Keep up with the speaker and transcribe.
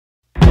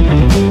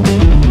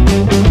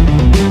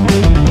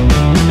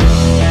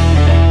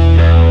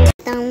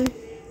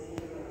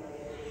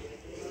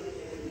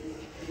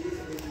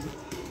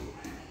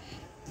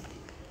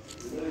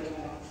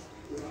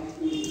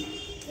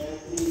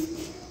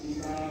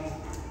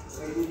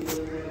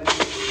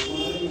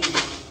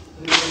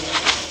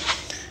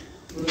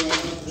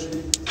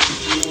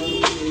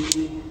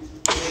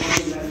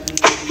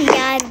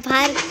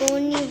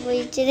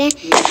रहे हैं।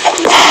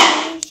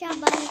 हमेशा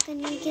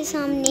बालकनी के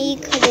सामने ही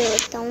खड़े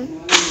होता हूँ,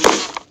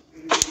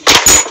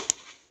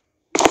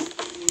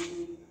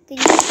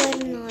 क्रीपर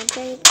ना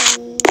जाए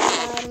कहीं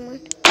बार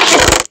मत।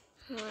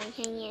 हाँ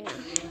यही है ना,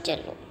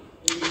 चलो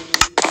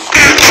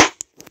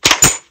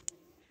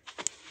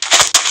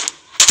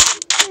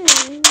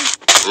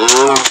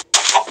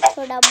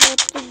थोड़ा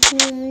बहुत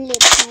घूम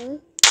लेता हूँ।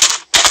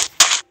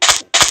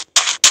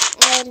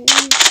 और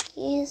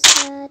ये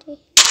सारे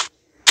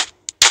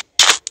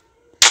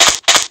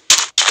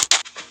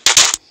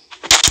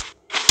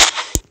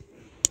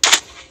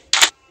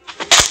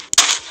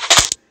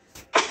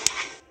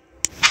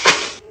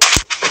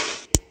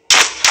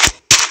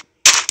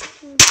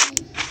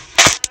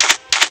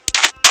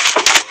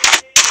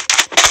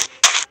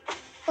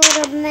और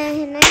अब मैं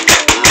है ना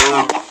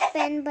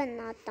पेन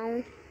बनाता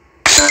हूँ।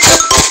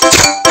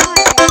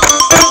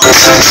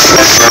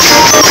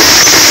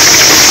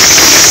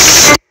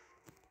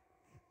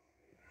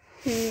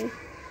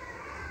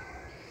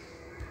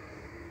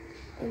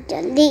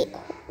 जल्दी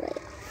हो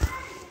गया,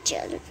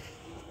 चलो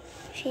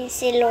फिर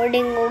से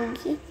लोडिंग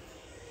होगी।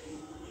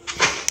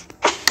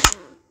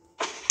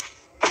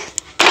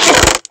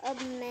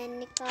 अब मैं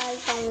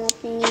निकालता हूँ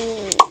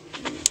अपनी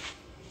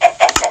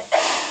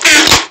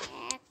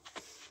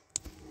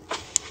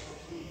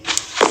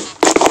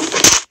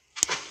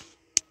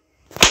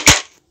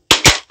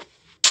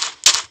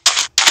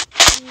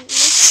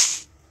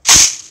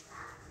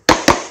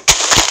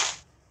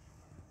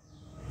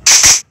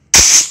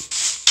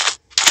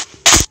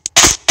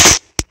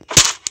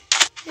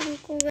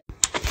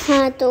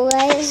हाँ तो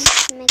गाइस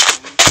मैं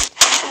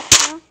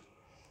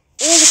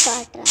पेड़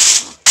काट रहा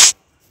था।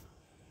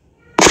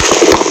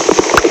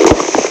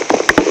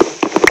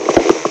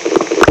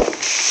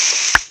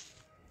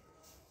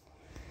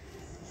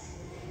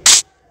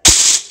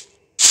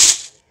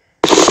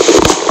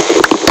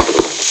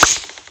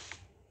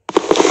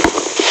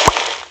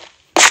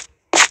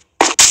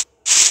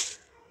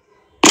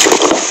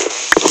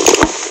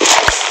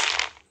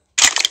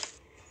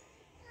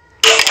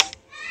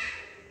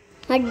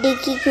 हड्डी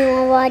की क्यों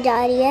आवाज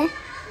आ रही है?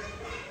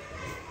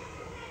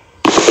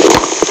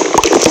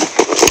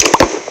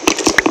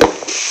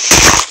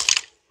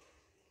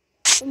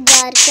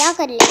 यार क्या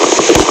कर ले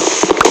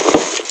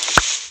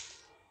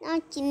ना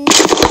चिन्नी।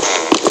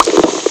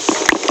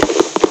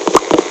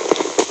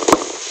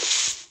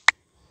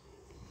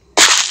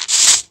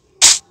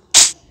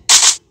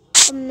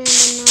 अब मैं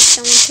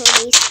बनाता हूँ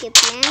थोड़े इसके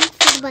प्लान,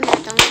 फिर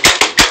बनाता हूँ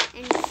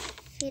एंड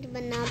फिर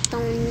बनाता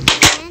हूँ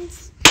प्लान्स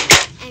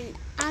एंड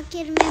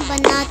आखिर में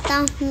बनाता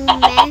हूँ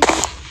मैं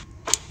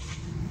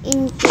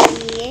इनके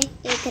लिए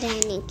एक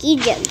रहने की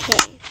जगह।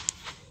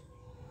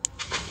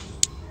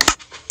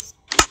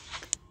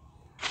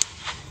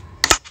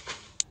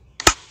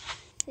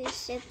 फिर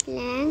से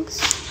प्लैंक्स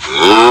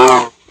हो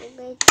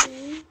गए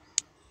 3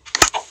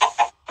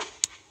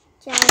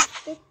 4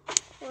 स्टिक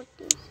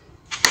 40,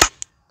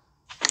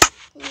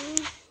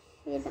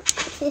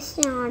 फिर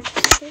से 8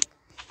 स्टिक,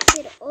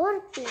 फिर और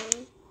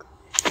प्लैंक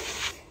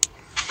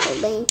हो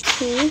गई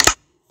 6,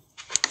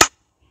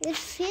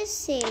 फिर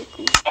से एक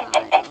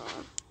 12,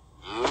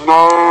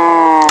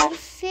 और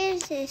फिर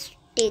से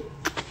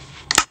स्टिक,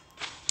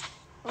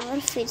 और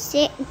फिर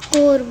से एक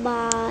और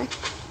बार,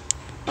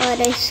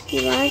 और इसके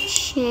बाद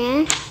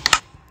 6,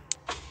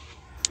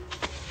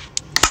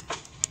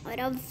 और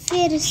अब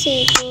फिर से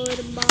एक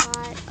और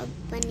बार। अब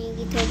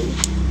बनेगी थोड़ी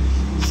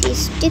सी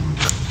स्टिक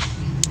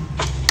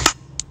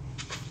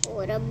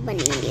और अब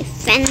बनेंगे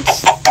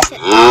फेंस।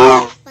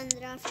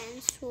 15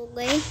 फेंस हो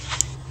गए।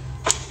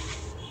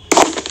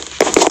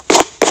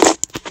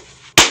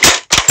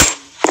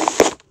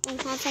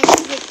 वहाँ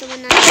फेंस गेट तो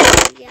बनाना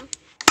हो गया।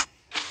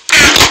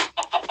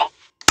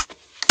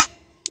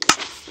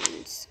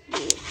 फेंस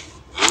गेट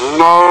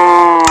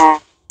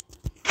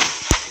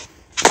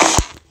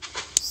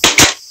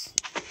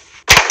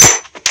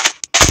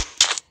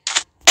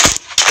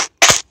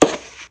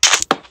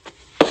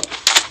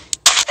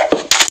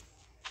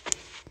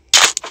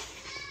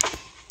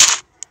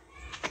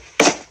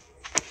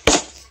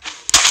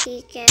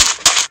ठीक है।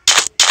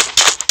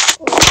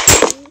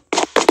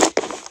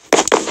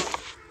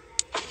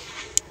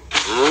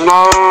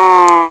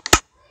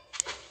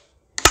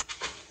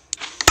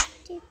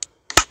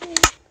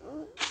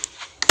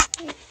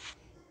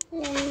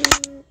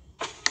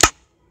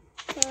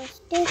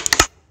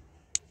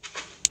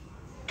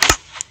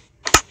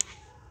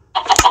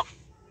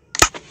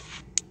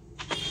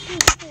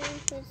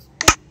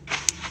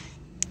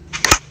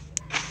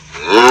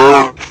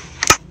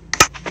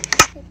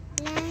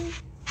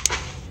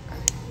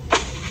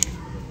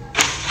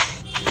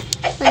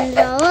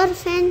 और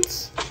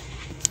फेंस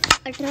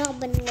 18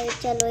 बन गए।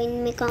 चलो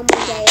इनमें काम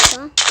हो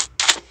जाएगा।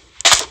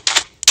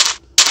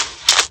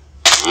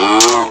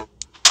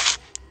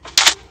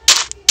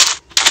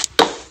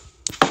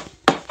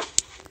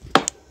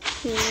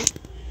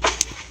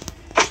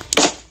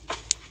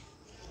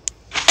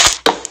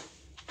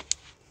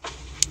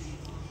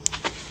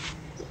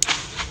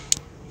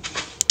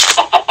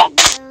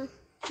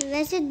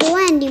 वैसे 2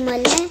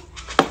 एनिमल है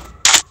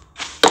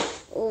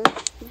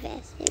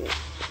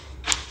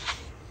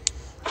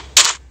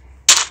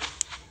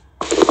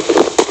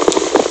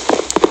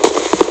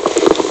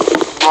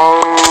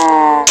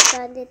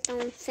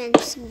बनाता हूँ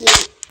फेंस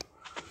गेट।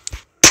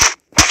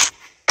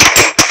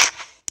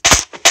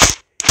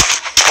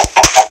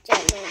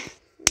 चलो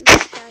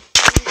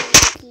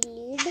की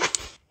लीड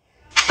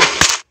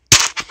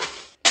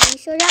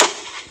सो जा।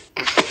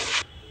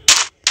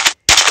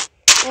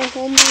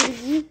 ओहो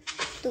मुर्गी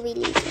तू भी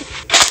लीड हो।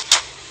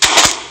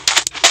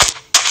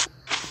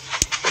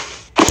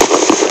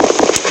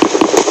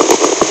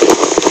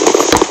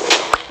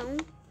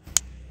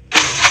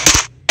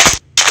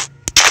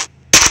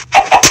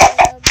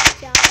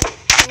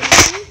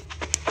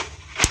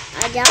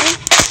 आ जाओ।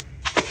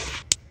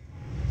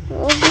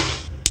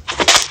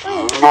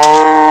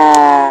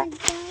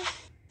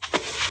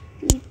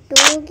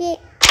 पीटोगे।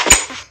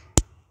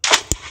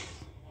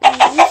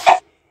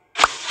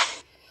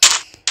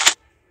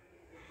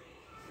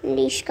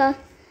 अनलीश का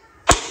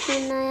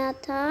सुनाया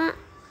था।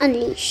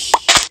 अनलीश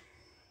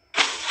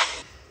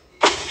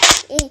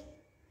ए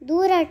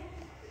दूर हट,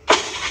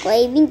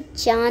 कोई भी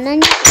जाना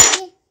नहीं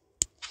चाहिए।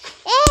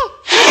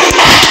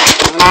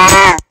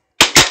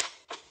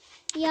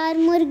 यार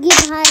मुर्गी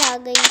बाहर आ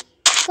गई।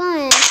 कहाँ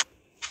है?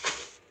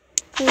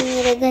 कहीं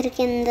मेरे घर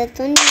के अंदर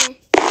तो नहीं है।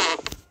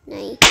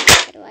 नहीं,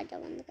 दरवाजा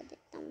बंद कर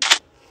देता हूँ।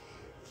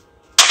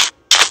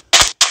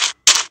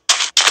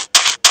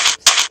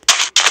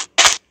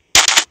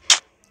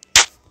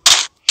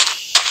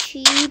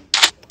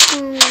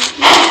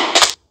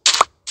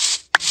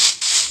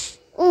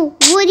 ओ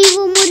वो रही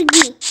वो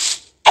मुर्गी।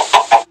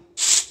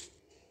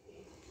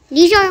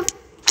 लीजा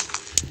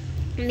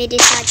मेरे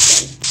साथ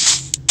चल।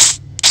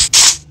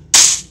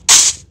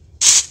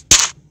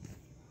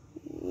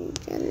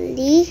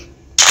 जल्दी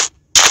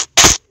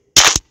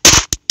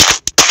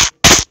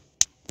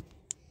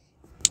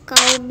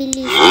काऊ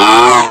बिल्ली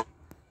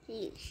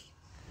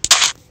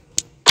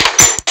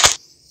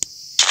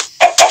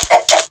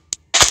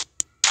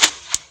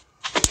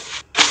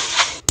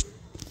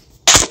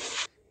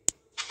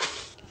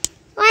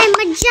ओए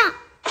मत जा।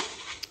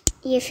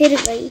 ये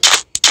फिर गई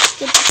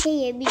तो पीछे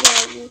ये भी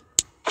जाएगी,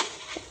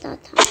 पता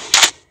था।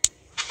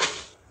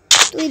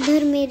 तू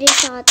इधर मेरे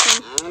साथ है,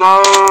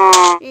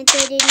 मैं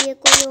तेरे लिए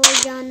कोई और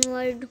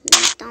जानवर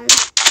ढूंढता हूँ।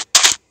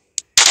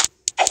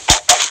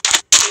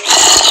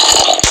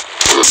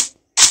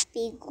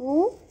 पिगू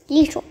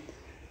लिशो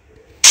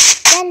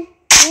चल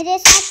मेरे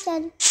साथ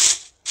चल,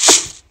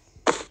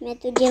 मैं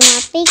तुझे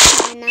वहाँ पे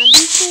खाना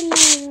भी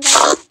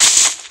खिलाऊंगा।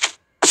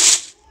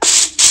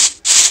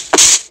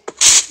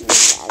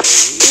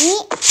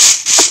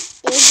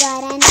 एक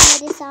बार आना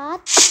मेरे साथ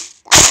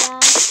ताजा।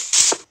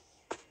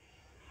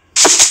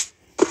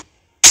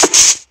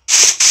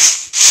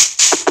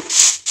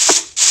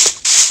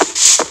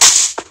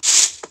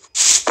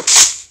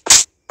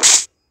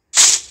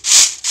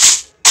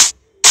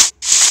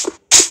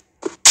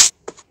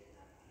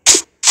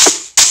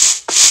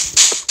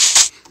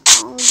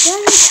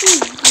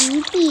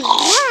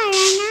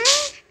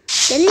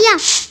 चल लिया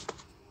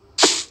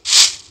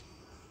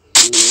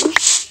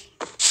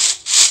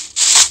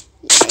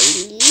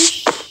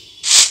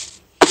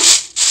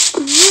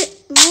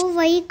वो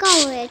वही का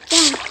हो है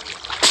क्या?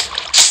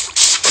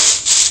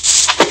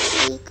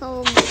 वही का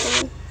हो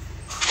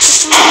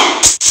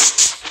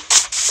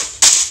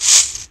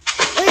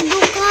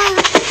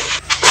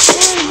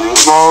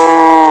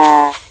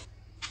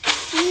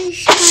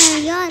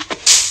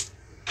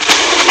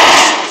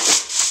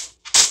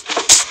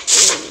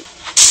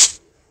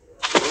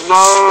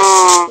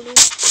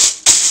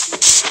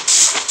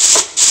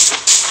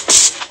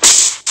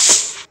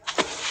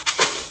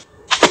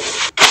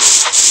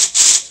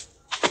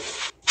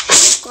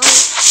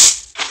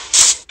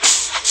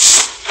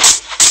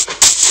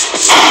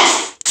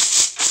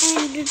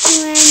तो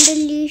यार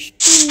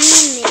लिस्ट नहीं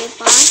है मेरे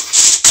पास।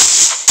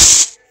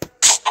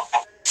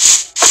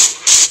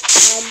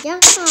 आजा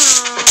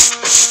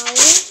खाओ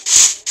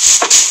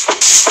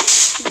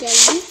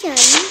जल्दी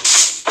चल।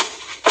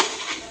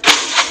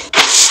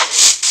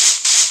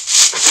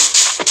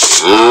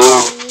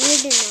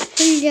 नीड ना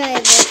खुल जाए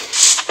बस,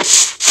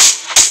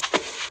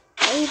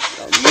 कोई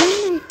प्रॉब्लम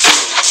है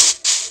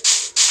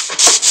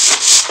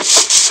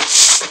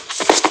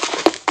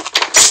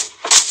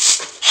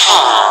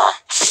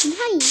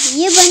भाई?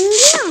 ये बन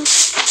गया।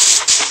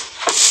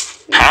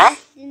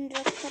 दिन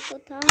रखा तो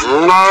था।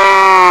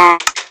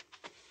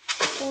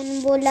 कौन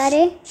बोला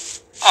रे?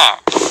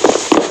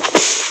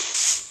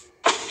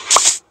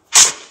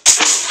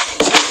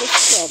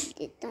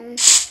 देता हूँ।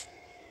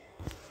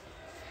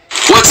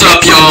 What's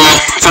up, y'all?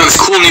 I found this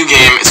cool new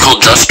game. It's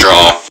called Just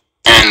Draw,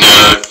 and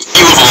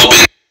you've all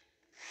been.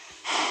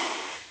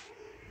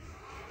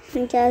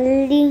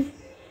 जल्दी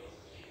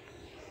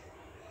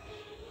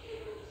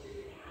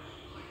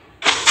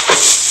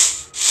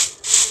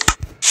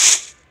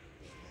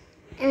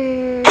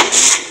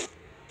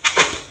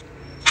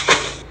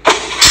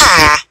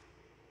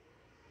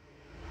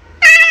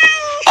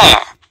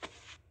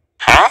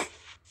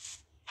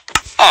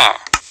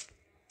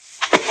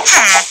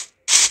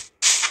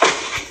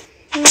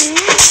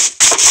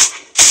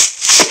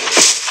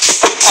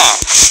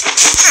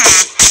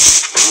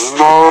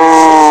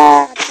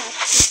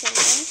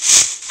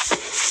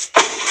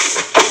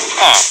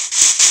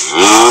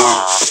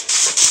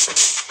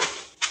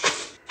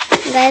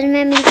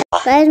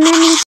गाइस मैं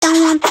मिलता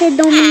हूँ आपसे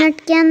 2 मिनट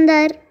के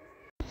अंदर।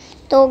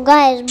 तो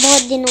गाइस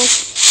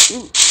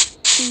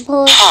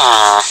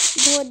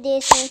बहुत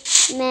देर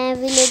से मैं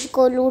विलेज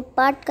को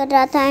लूटपाट कर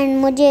रहा था एंड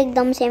मुझे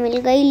एकदम से मिल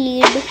गई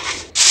लीड।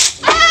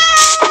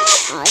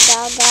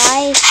 आजा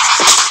गाइस,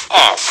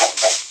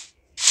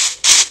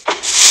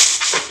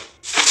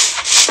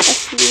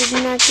 बस लीड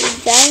ना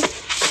टूट जाए,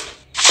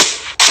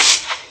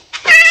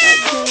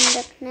 ध्यान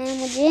रखना है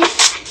मुझे।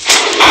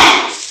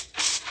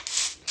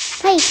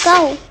 भाई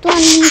काऊ तो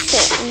अनलीश हो,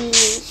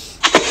 अनलीश।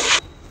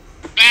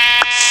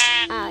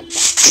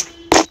 आजा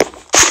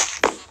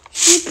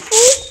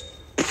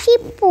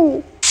शिपू,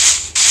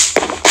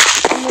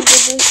 मुझे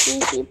दूसरी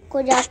शिप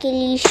को जाके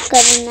लीश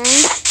करना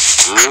है,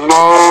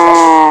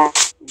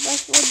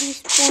 बस वो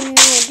डिस्पोन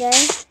ना हो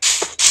जाए।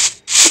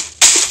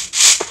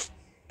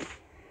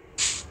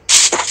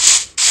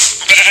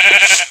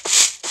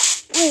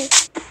 ओए,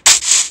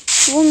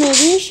 वो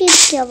मेरी शिप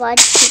की आवाज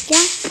थी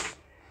क्या?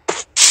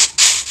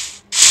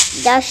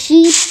 द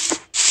शीप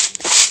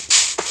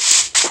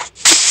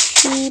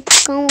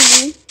कहाँ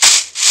होगी?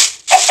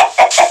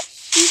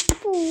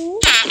 शिपू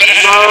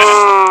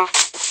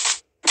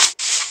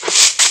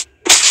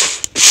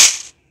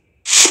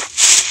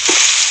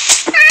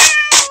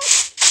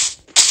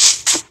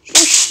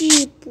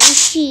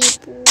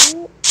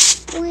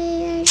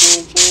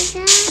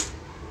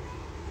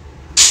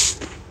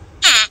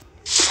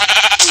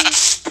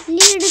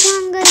लीड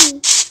कहाँ गई?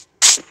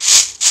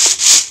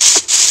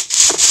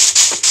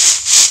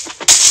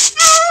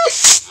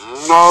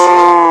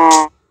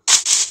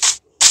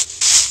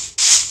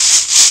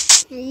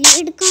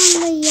 लीड कहाँ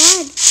गई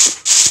यार?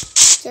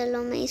 चलो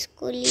मैं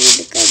इसको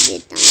लीड कर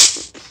देता हूँ।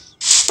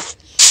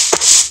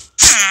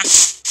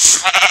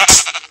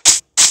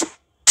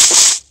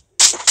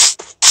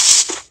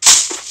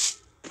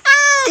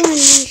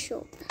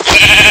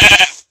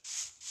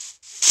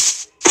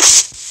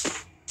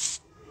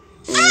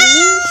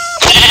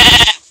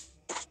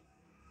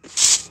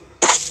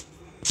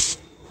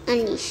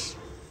 अनलीश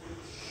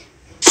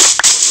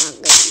आ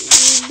गई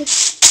लीड।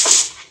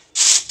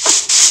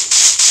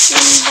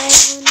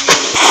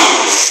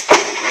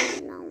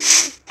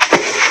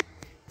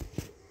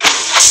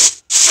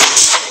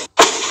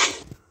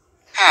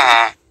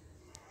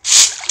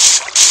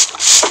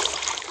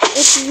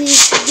 एक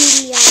वीट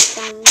भी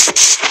आता हूँ।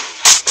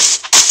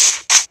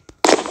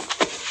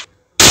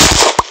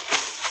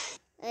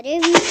 अरे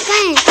वीट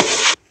कहाँ है?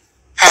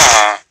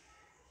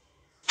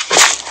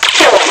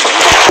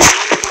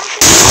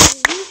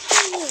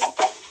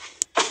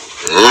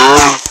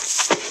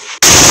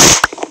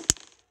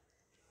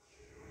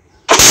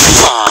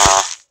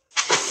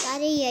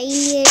 सारे यही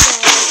लिए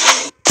जाएंगे।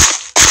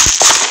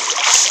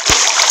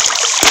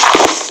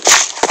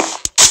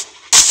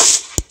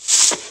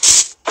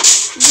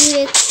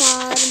 एक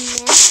फार्म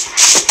में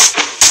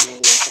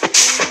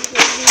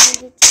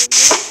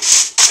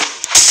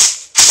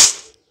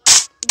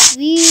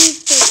वीट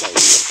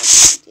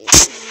चाहिए।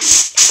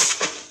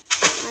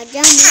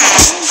 आजा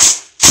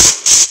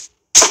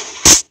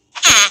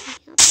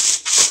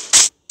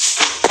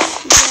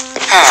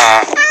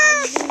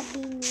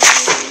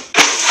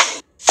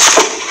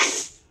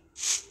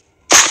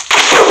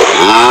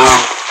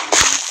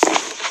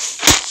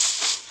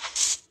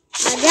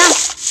आजा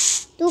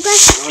तू कर।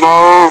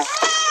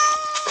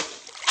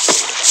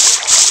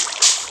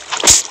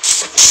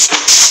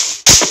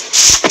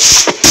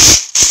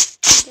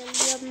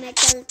 मैं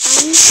चलता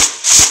हूँ।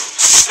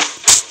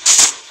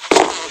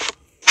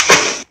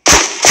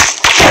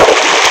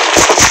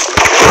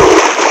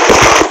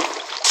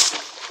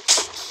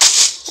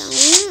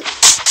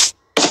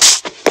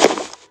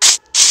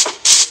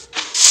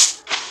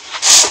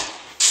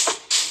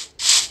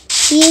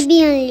 ये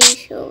भी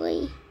अनलीश हो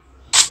गई।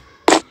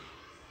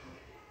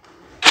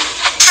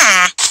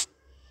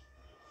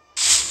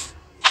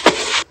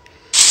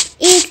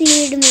 एक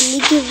लीड मिली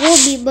थी, वो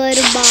भी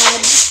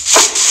बर्बाद।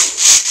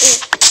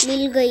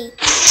 मिल गई।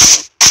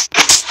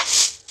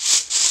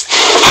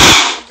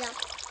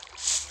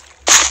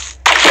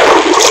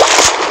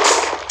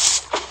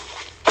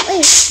 ओए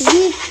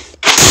वीट,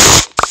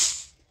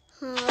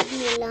 हाँ अब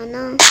मिला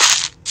ना।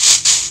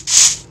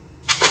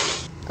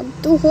 अब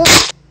तू हो,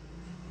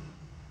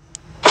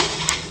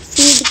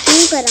 फीड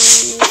क्यों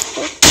कराऊंगी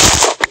इसको?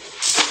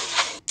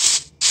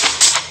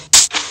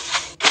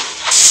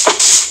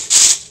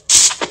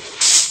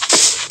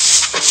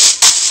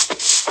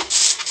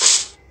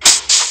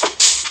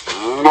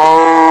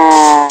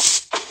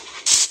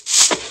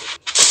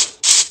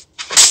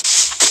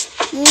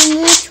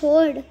 मुंह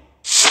छोड़।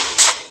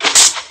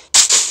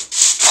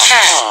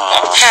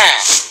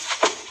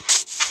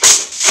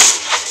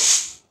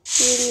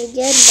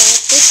 पिलेजर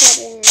बातें कर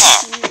रहे हैं।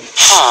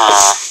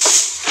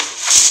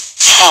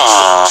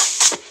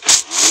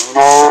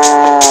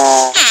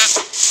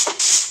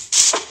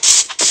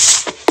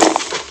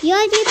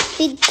 यार ये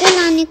पिग को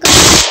लाने का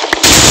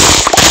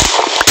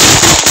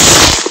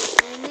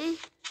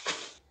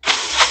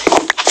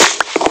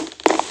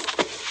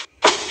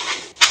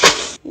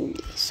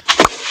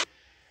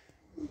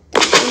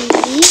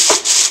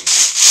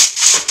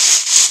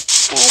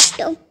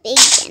पिग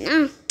है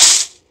ना,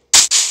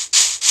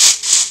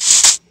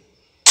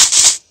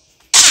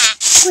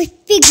 कोई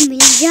पिग मिल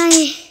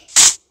जाए।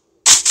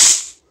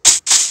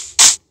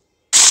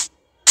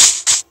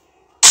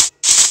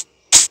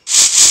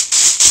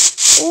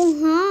 ओ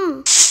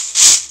हाँ,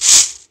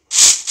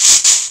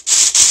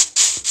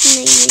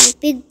 नहीं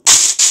पिग,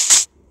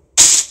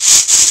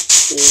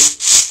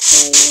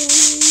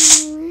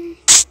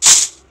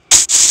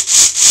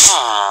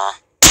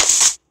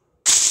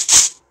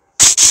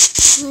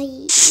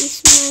 भाई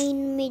इस माइन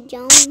में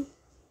जाऊं।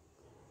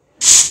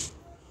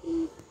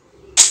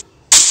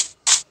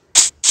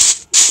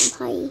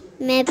 भाई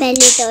मैं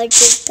पहले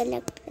टॉर्चेस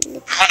कलेक्ट कर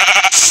लेता हूँ।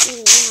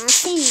 यहाँ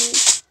से नहीं,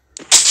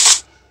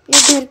 अपने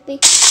घर पे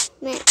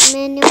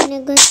मैंने अपने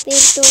घर पे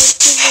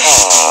टॉर्चेस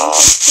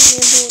बहुत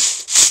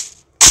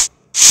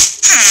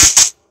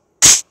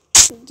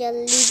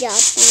जल्दी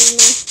जाता हूँ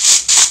मैं।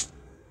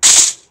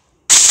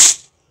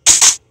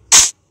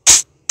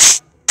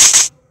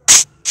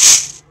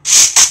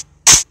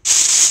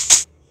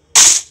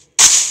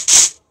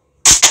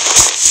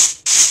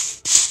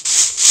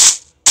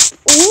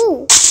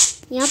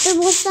 यहाँ पे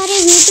बहुत सारे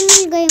वीट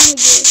मिल गए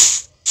मुझे।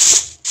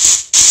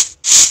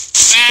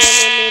 चलो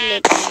ले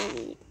लेते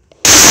हैं।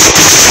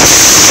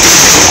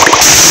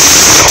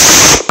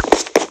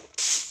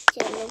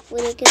 चलो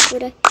पूरे के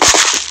पूरे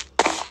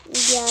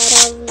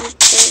 11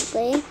 वीट हो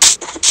गए।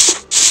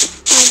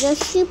 आजा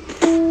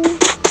शिपू,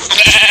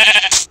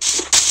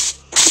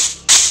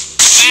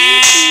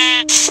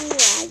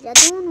 आजा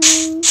दोनों।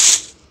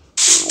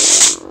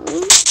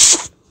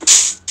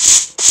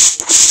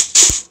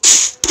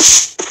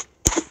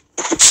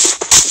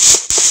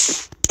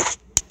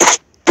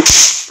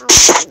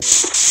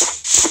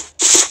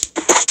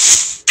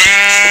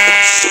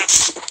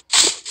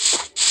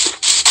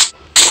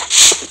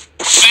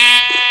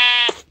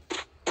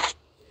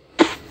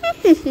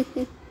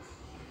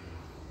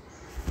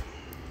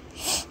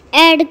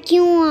 ऐड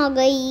क्यों आ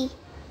गई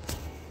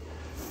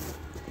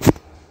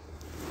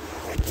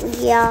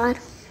यार?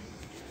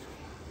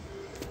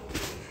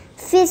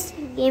 फिर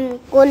गेम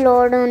को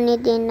लोड होने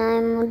देना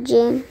है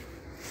मुझे।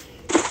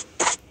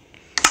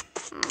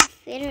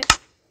 फिर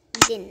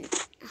दिन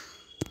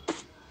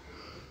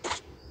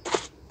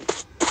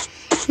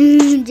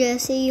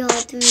जैसे ही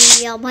हाथ में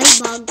लिया भाई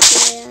भाग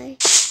गया है।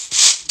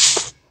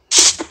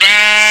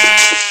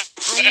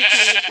 आगे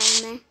खेलता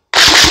हूँ मैं।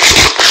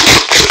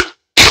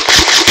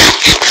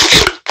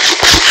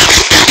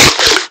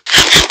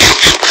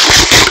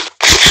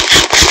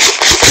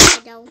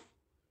 जाओ,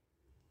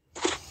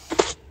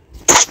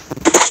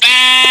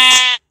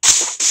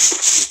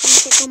 कम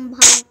से कम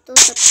भाग तो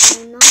सकता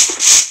हूँ ना,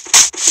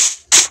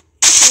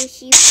 ये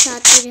शीप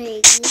साथी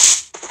रहेगी।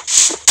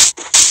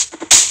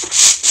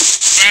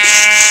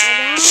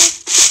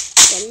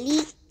 जल्दी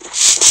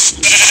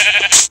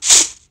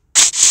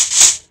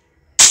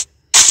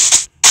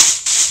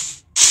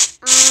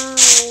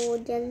आओ,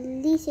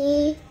 जल्दी से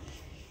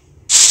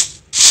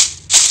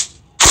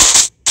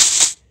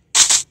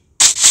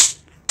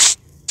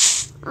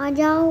आ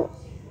जाओ।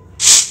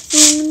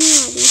 सूंघने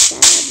आ रही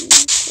शायद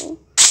इनको,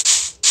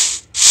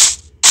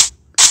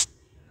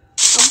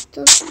 अब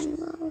तो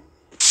सूंघाओ।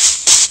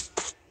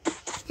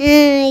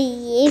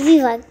 ये भी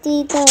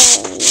वक्ती तो है।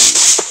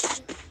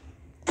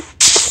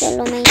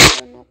 चलो मैं इन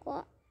दोनों को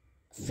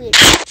फीड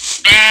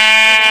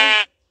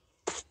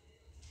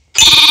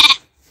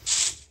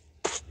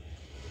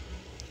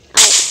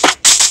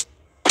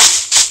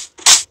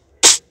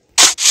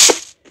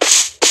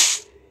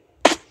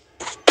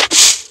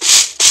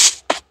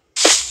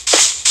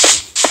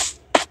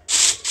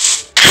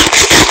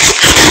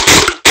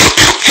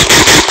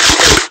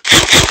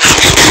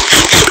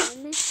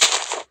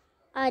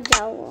आ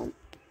जाओ।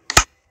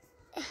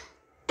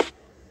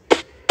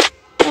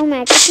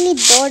 ऑटोमेटिकली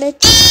दौड़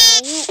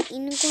चाहिए,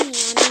 इनको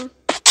नहीं आना।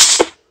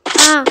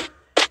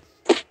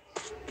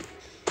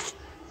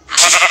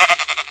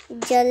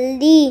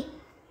 जल्दी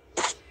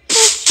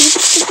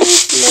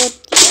स्लो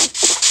किया।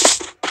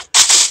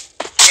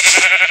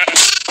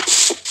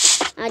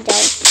 आ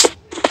जाओ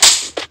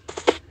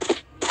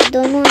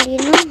दोनों आ गए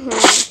ना।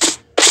 हाँ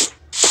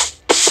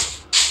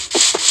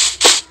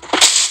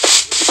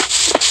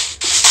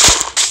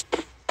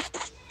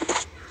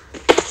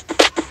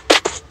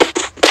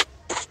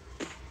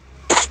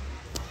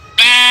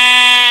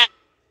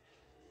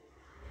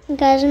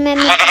गाइस मैं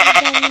 2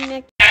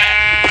 मिनट।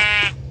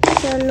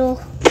 चलो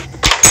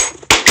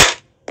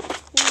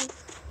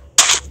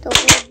तो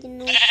बहुत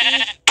दिनों की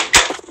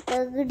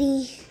तगड़ी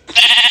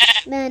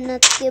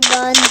मेहनत के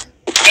बाद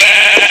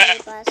मेरे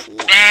पास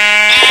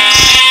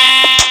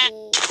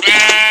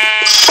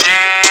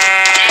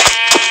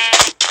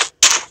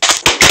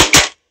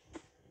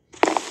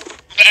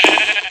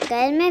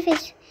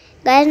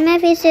गाइस मैं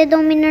फिर से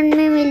 2 मिनट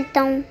में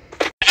मिलता हूँ।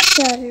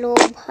 चलो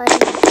भाई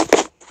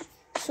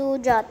सो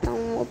जाता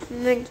हूँ अब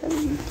मैं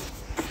जल्दी।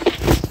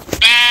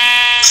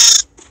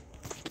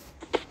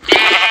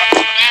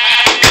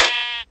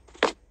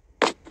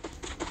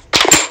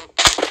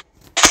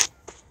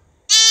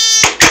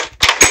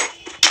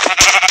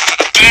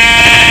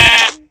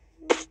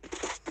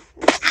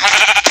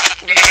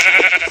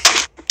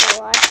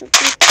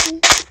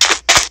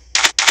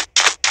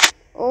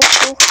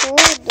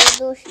 देखो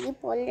दो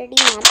शीप ऑलरेडी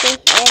यहाँ पे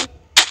है।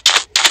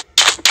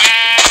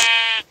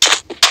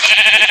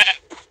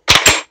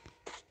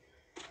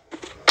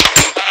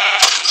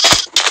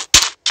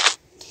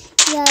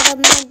 यार अब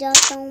मैं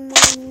जाता हूँ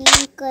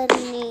माइनिंग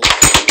करने।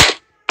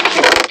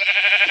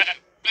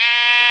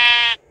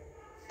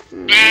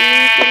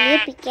 माइनिंग के लिए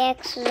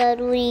पिकैक्स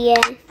जरूरी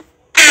है।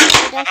 सिर्फ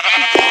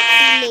पिकैक्स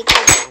लेके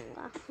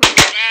जाऊंगा।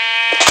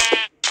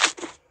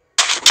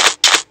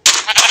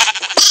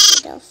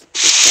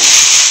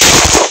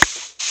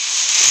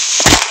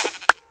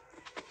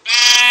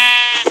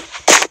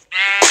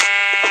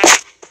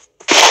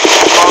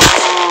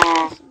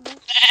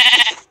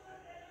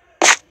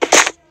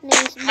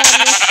 नहीं, इस बार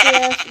मैं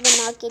स्टेयर्स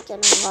बना के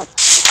चलूंगा,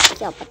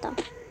 क्या पता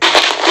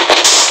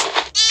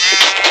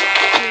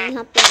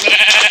यहाँ पे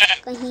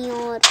कहीं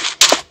और।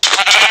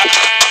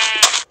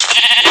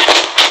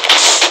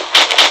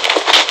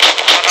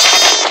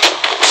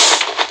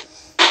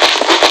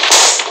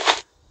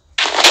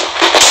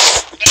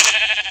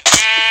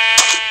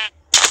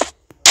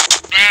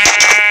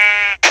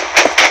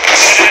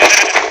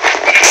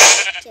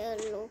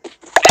 चलो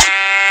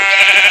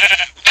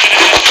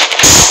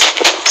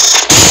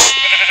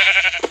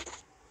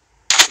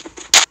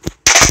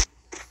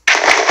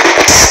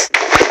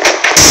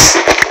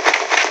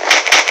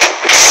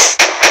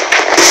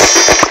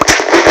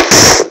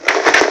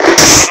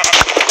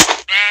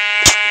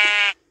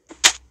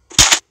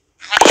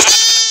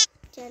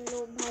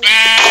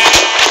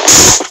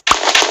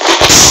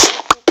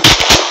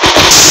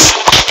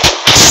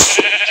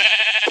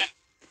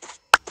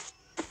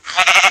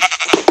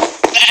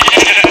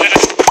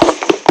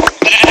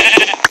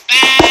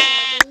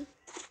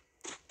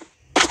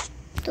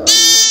तो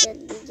मैं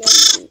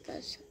जल्दी कर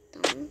सकता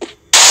हूँ।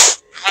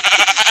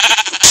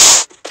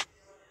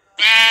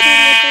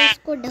 तो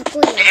इसको ढको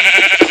लग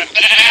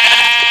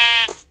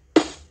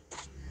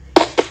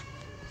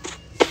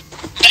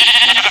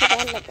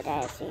रहा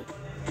है ऐसे।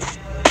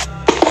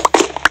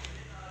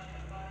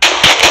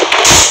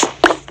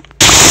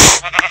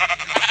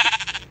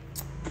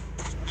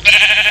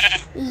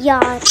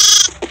 यार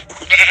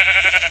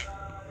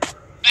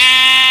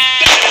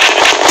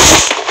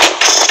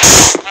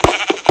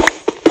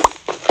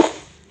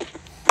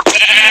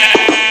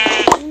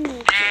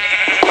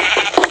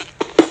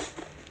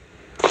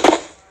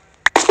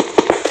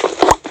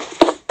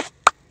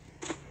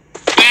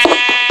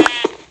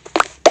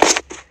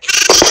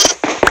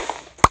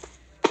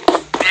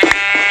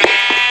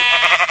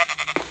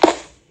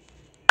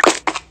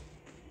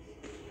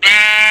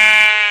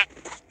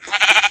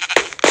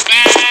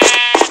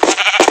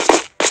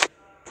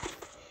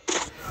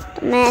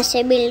मैं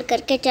ऐसे बिल्ड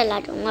करके चला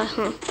जाऊंगा।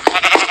 हाँ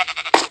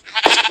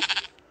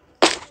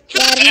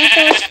यार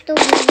मैं तो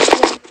भूल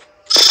गया।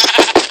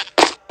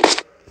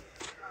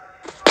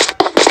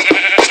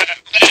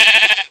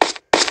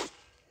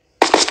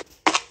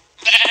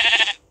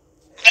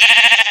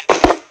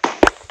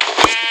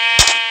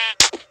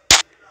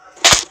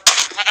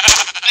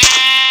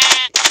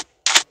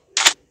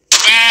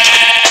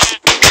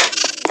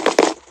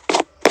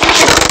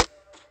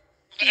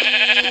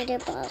 मेरे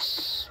पास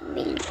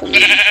बिल्कुल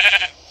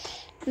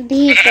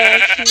भी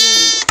टॉर्च नहीं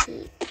थी।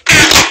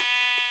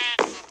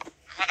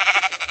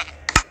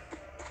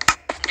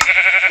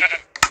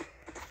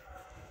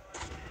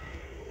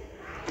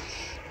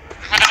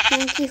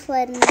 क्योंकि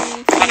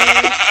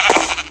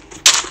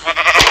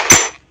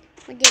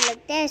मुझे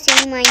लगता है ऐसे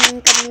ही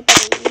माइनिंग करनी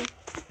पड़ेगी।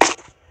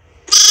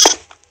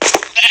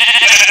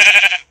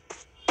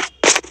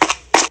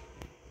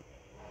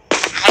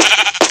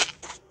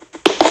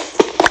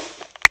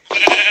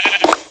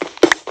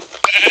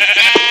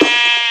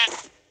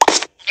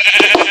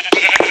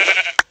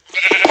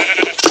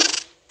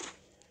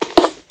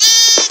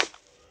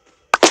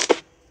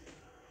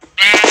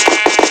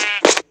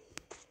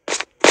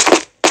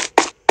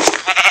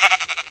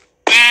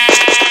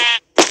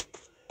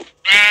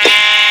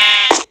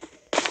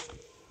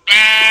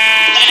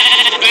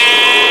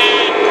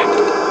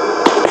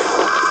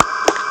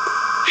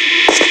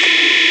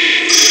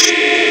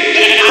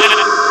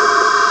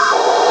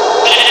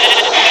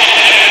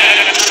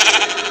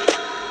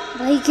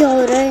 भाई क्या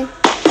हो रहा है?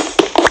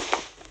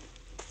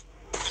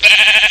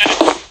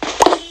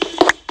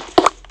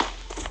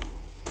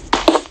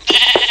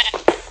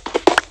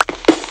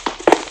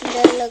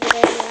 डर लग रहा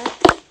है यार।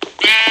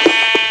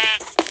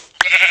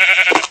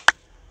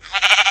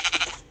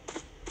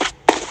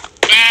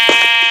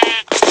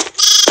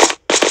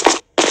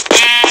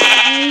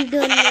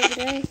 डर लग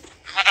रहा है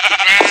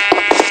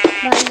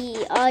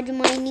भाई। आज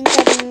माइनिंग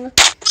करूंगा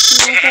तो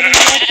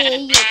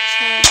यही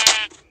अच्छा है।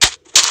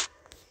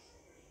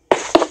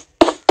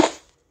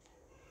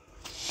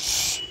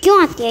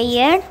 क्यों आती है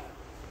यार?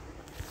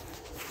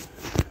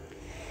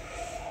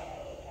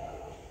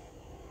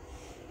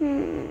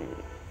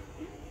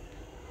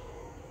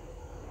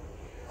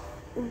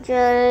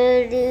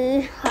 जल्दी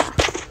हाँ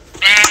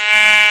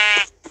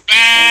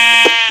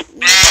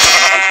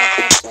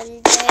चल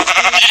जाए।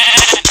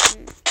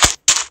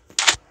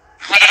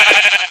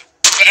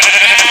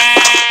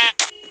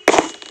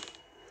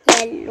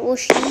 Hello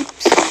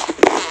sheeps.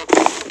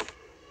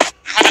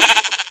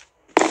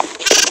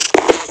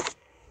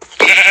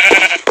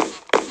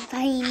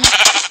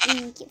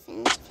 Thank you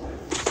friends.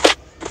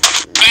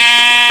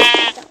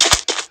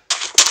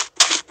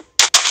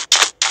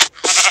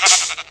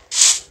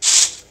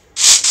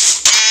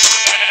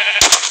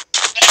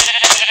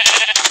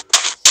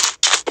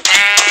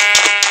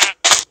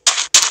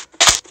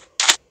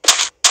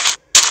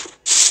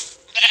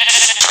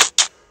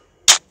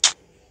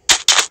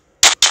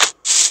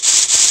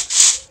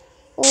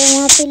 ओ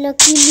वहाँ पे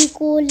लकीली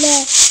कोल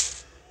है।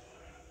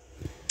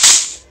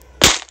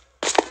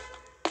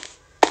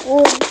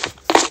 ओ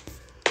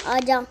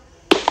आजा,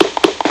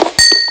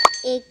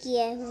 एक ही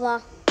है, वाह।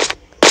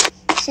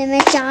 इसे मैं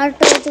 4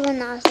 टॉर्च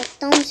बना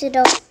सकता हूँ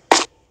सिर्फ।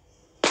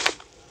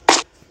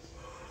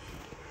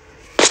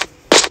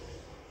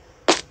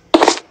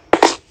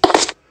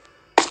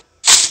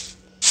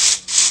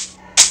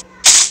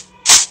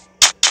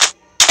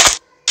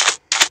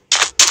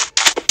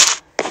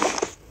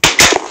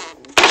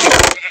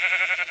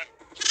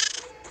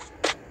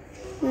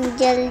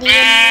 जल्दी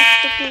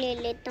स्टिक ले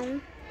लेता हूँ।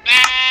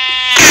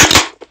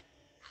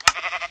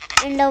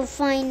 एंड अब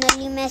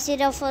फाइनली मैं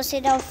सिर्फ और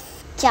सिर्फ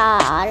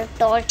 4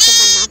 टॉर्च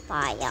बना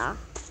पाया।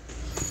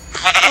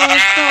 और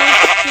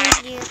टॉर्च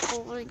मुझे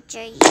कोल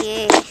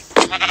चाहिए।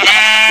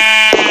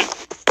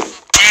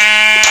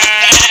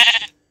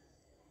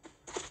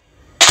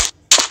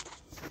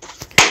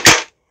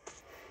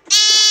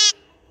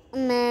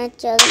 मैं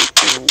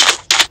चलता हूँ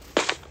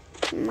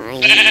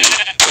माइन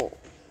को।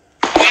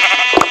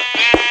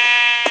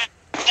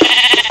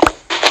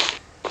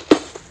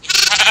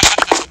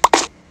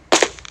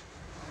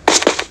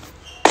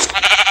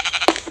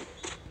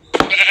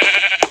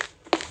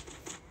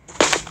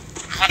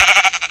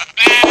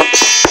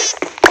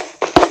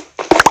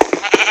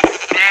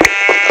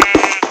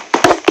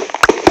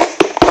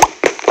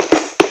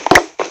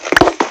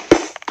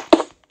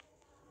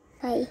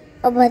 भाई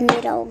अब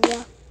अंधेरा हो गया।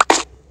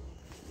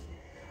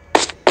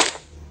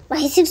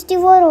 भाई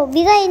 64 हो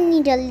भी गया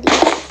इतनी जल्दी।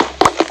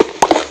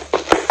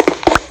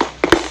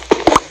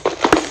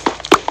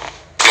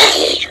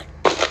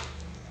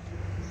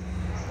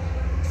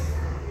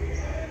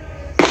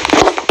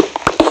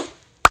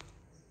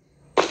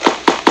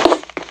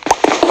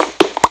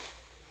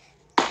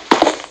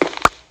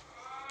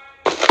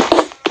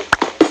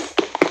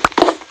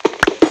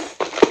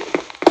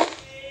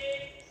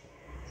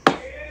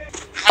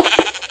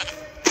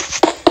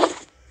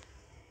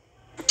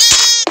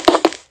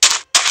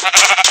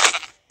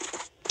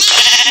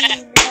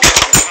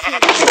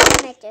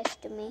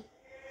 टेस्ट में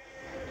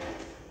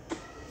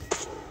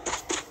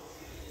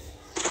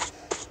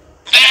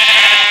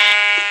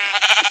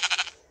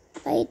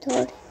भाई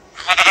थोड़े।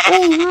 ओ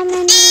हाँ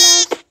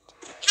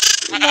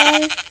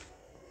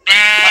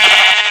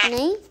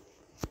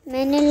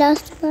मैंने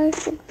लास्ट बार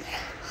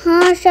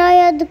हाँ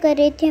शायद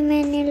करे थे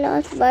मैंने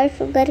लास्ट बार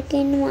शुगर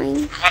केन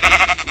वाइन।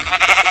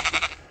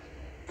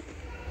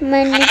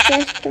 मैंने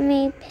टेस्ट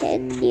में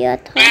फेंक दिया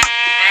था।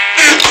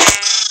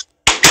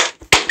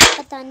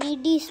 पता नहीं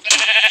डिस्पेंस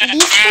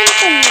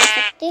तो नहीं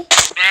सकते।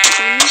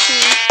 पता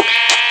नहीं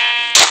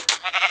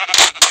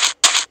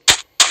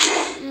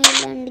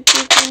आइलैंड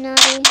के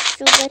किनारे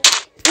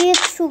एक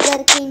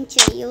शुगर केन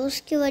चाहिए,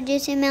 उसकी वजह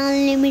से मैं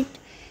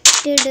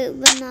अनलिमिटेड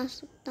बना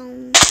सकता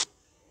हूँ।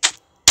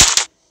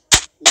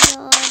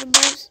 यार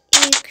बस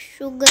एक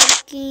शुगर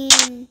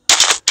केन।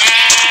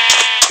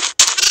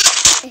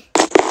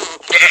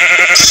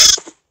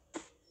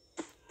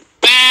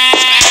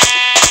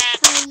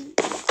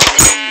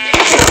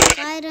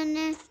 आयरन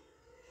है,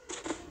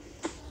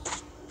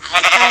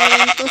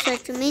 आयरन तो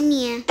सच में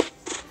नहीं है।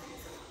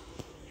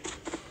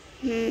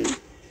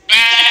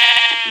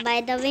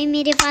 बाय द वे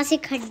मेरे पास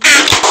एक हड्डी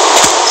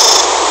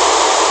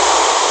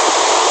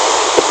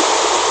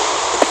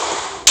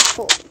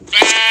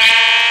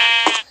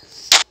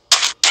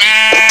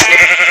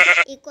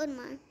एक और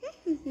मार।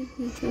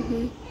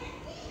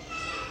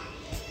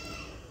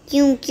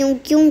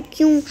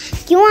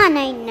 क्यों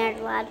आना इन नर्ड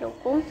वालों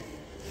को।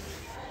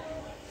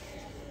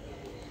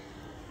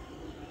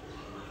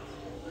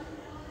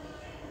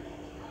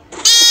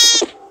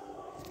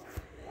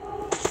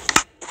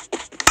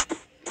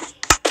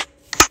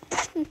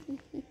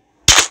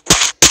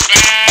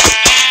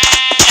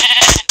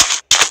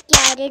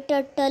 क्या रे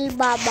टर्टल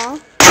बाबा,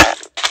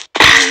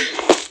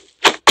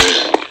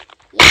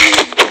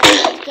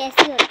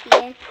 कैसी होती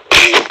है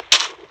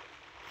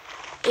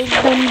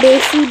एकदम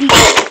बेसुरी।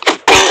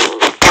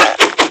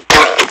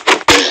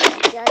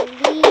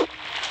 जल्दी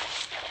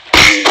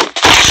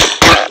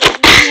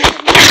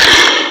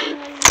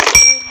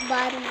एक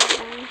बार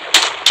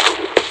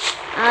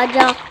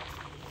आजा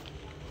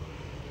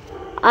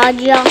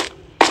आजा।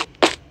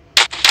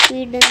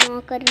 स्पीड ना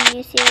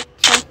करने से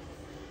अच्छा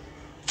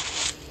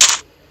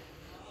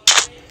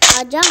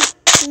आजा।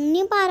 सुन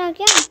नहीं पा रहा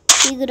क्या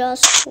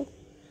ग्रास को।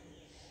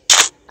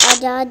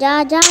 आजा आजा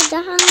आजा आजा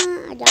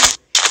आजा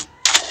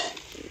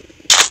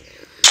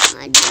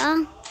आजा।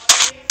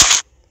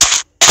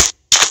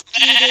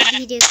 धीरे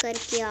धीरे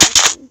करके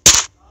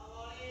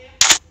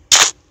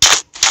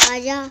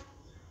आजा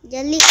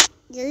जल्दी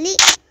जल्दी।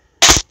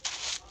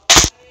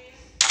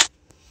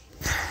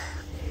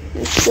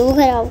 क्यों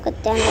खराब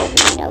करते हैं लोग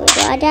मेरा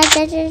वीडियो?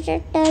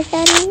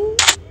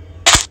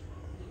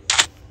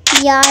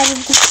 यार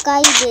धक्का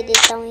ही दे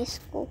देता हूँ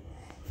इसको,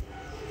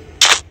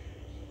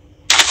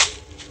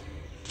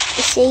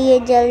 इससे ये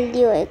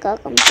जल्दी होएगा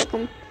कम से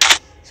कम।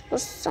 इसको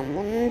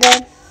समुंदर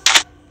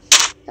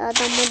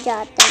ज़्यादा मजा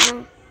आता है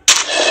ना।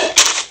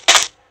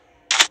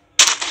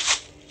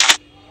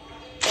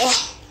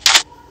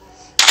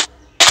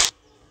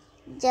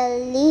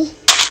 जल्दी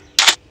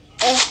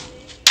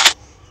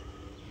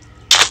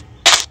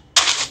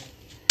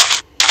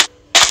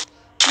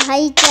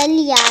भाई चल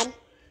यार,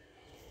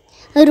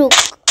 रुक,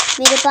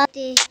 मेरे पास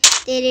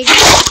तेरे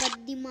जैसा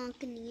दिमाग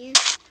नहीं है,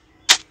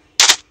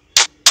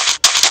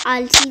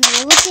 आलसी नहीं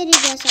है वो तेरे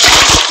जैसा।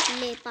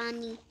 ले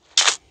पानी,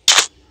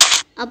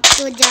 अब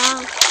तो जा,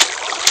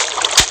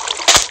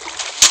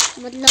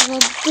 मतलब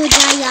अब तो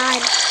जा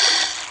यार,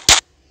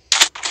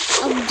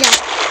 अब जा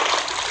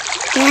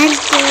यार,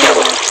 जा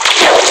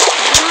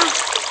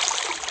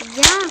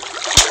जा,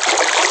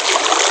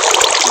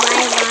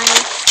 बाय बाय,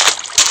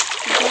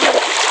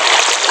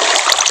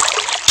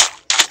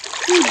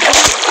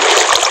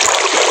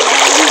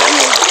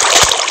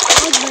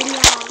 बहुत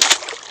बढ़िया।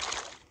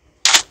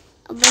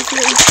 अब बस ये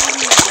ऊपर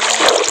नहीं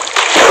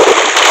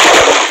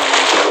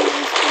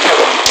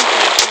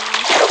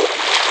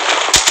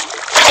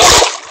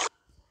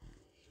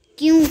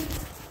क्यों?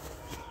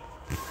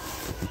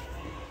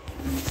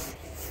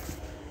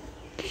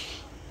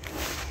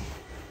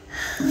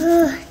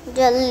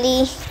 जल्दी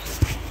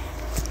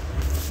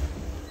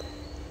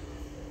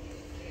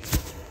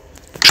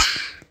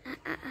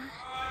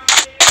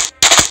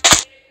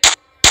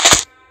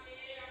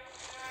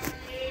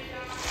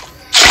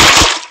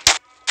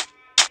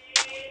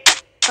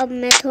अब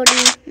मैं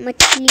थोड़ी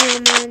मछलियाँ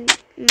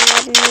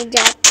मारने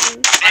जाता हूँ।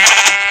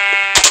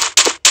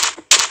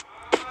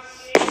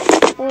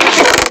 और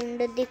राउंड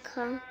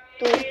दिखा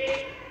तो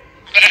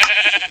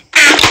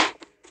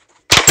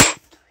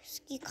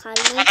इसकी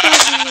खाली कर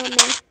दूँगा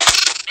मैं।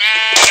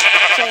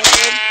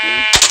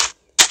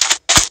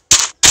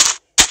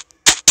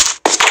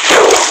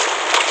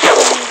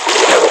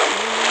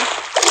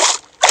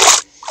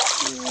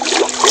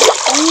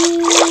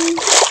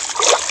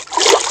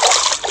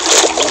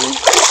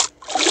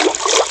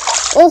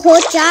 ओहो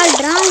 4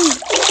 ड्राउन,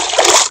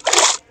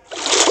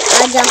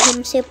 आजा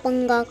हमसे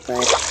पंगा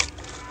कर,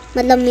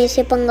 मतलब मेरे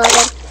से पंगा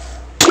कर।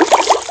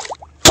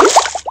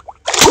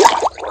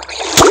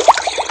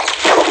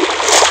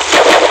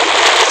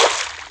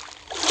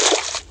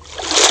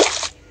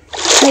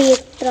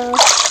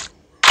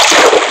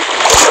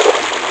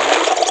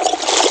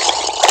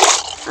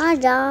 आ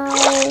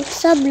जाओ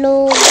सब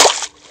लोग,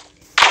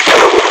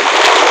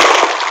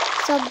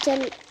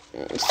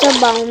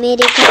 सब आओ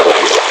मेरे घर,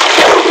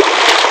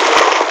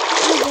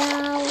 आ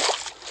जाओ,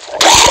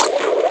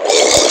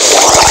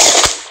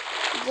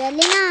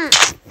 जल्दी ना।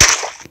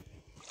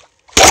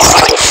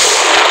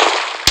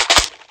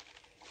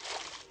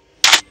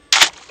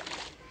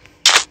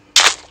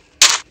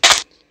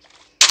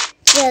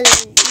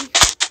 जल्दी,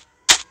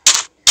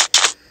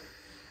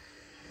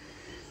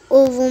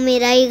 ओ वो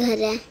मेरा ही घर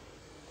है।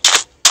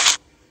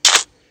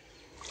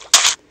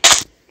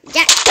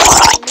 जा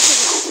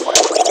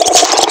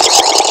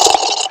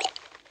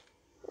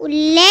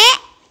उल्ले,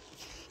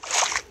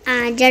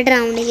 आजा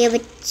ड्राउंड के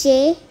बच्चे।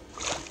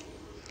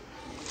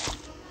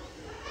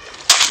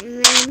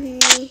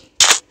 मैं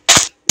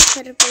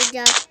घर पे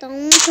जाता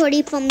हूँ,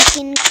 थोड़ी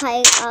पम्पकिन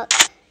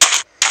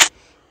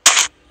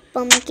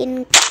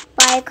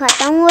पाए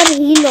खाता हूँ और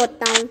हील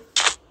होता हूँ।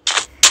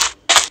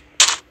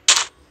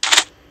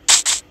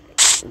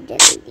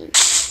 जल्दी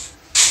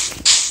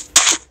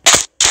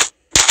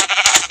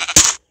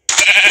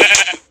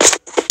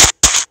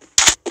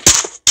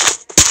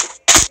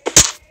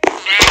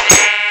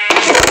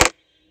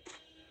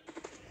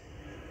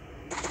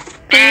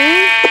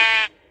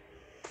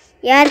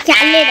यार, क्या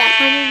ले रहा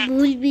था मैं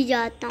भूल भी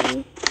जाता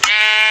हूँ।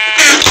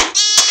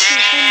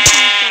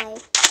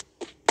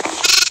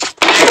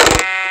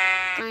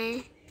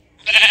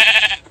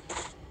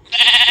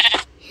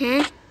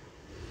 हैं?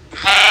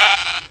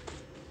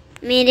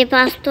 मेरे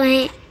पास तो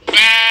है,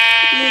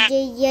 मुझे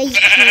यही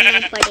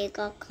खाना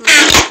पड़ेगा खाने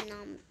के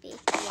नाम पे।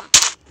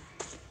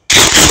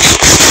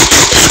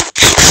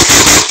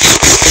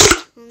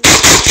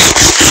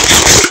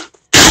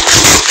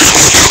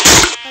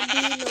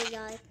 अभी लो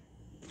यार,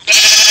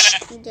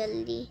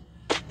 जल्दी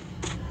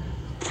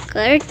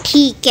कर,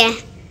 ठीक है,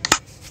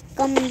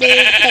 कम देर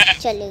तक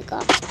चलेगा,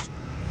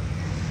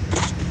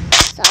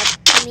 साथ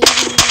में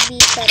भी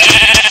करें।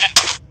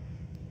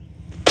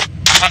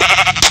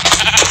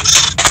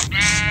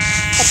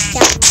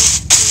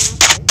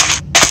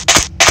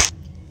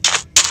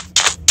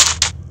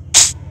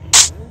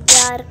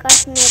 यार काश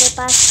मेरे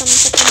पास कम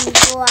से कम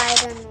 2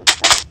 आयरन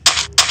होता।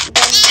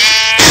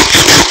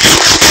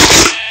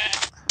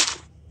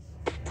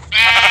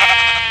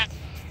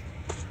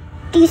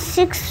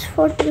 6:45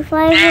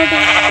 हो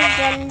गया,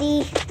 जल्दी।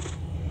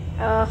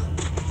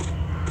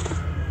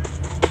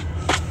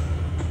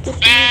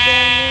 कितनी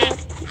देर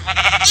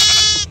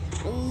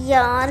में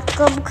यार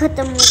कब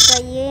खत्म होगा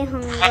ये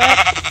हंगर?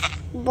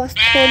 बस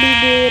थोड़ी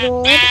देर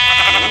और।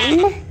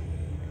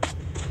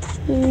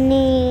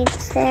 नीड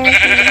 7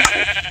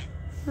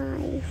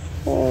 5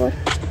 4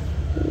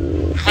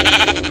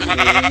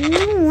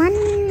 1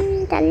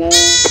 चले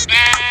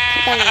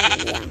खत्म हो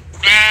गया।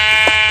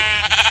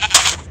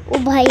 ओ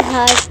भाई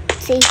हार्ट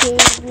से ही भी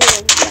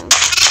हो गया।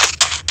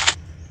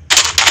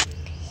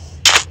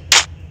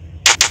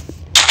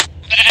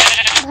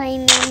 भाई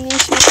मैं अपनी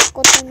शीट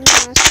को तो नहीं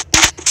आ सकता,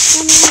 तो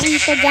मैं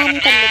इंतजाम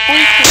कर लेता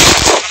हूँ।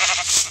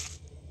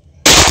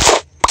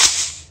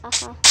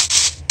 आहा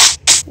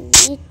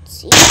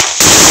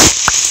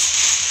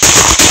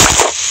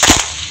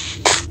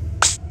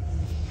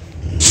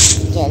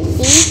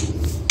जल्दी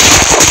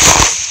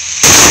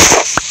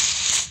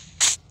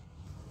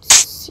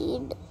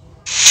सीड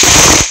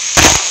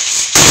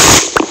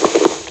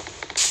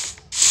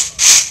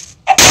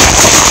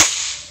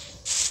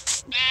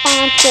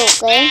 5 हो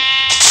गए।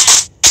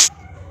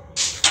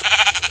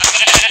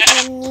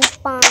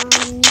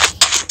 पानी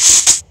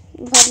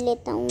भर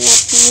लेता हूँ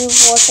अपनी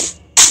वाटर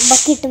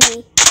बकेट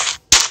में।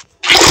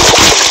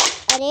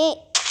 अरे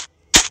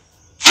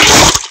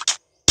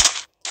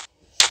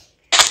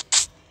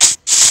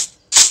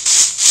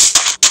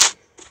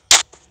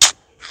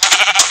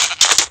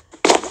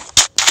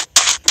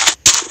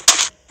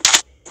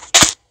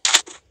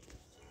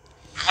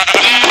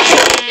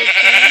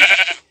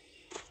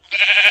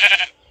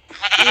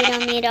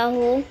मेरा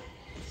हो।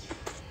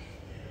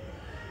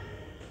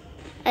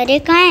 अरे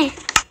कहाँ है?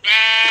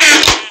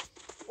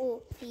 ओ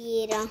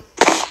ये रहा।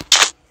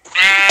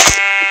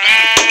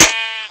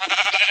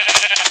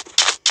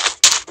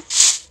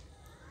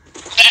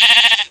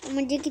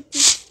 मुझे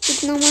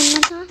कितना मारना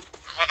था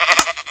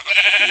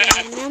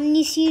यार? मैं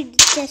अपनी सीड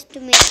चेस्ट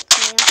में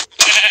रखाया।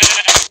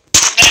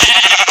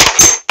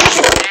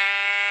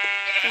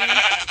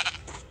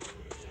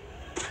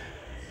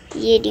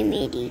 ये रही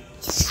मेरी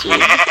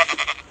सीड।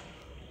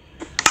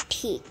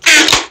 ठीक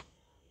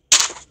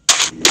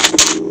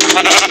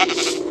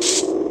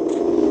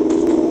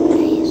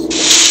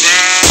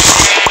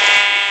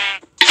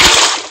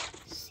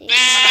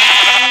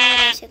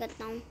ऐसे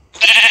करता हूँ।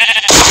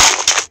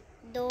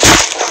 2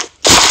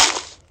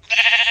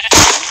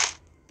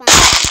 5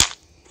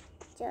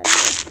 चलो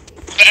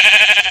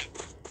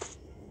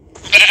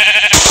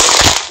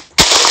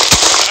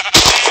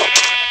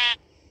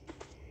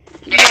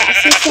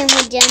ऐसे से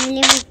मुझे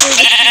अनलिमिटेड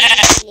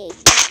मिलेगी।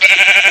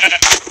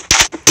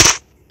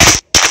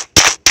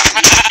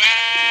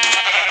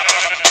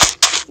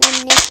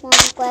 मैंने फोन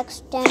को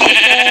एक्सटेंड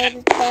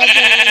करता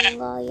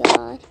जाऊंगा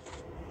यार।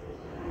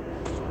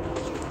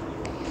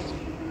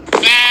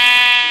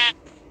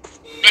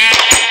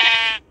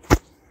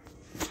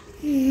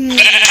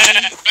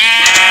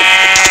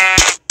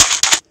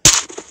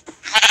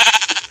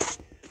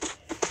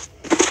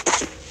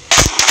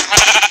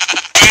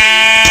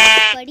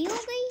 बड़ी हो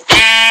गई।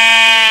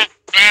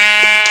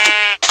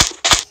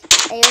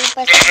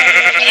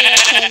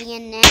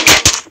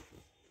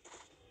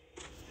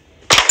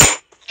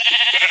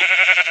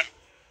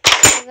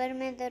 अगर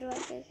मैं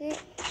दरवाजे से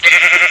खड़े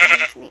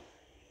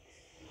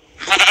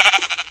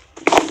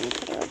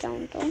हो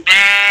जाऊं तो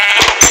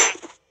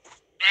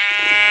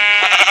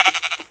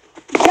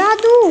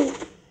जादू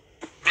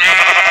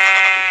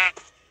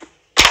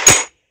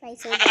भाई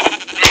सो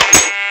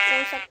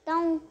सकता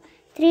हूँ।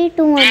 3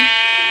 2 1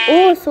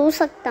 ओ सो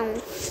सकता हूँ।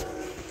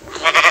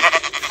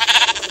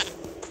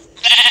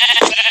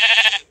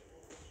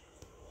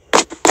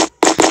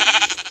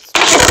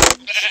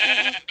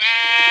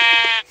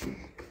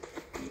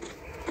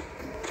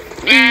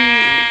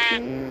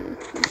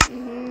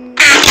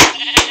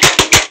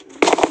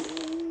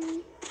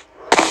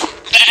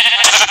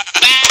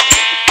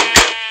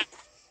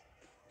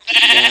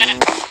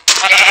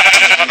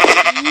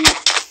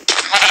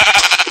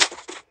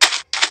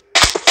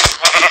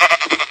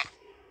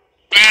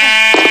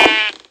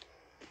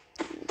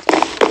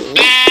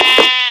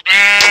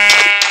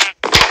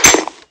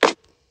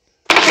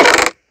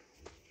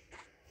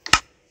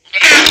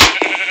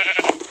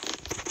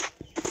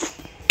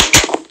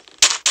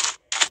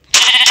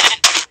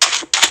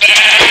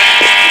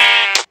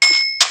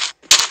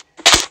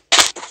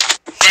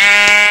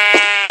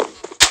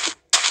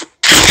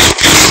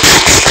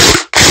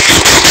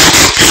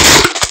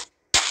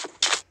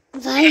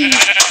 भाई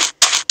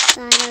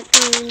सारा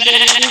काम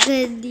जल्दी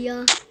कर दिया।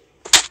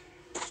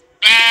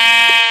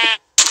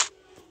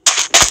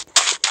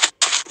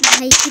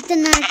 भाई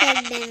कितना अटैक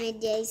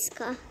डैमेज है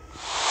इसका?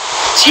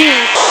 6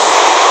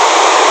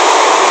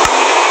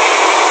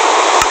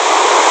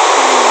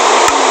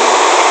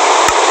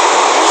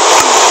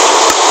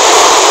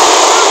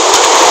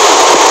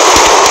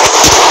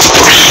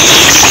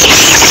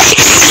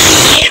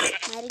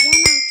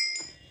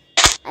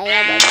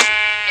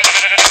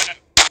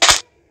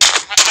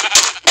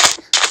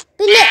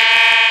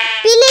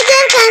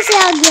 पिलेजर कहाँ से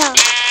आ गया?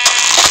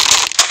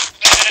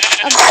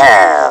 अब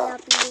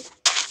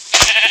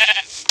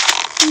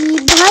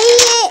भाई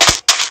ये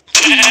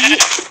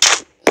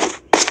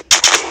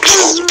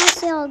कहाँ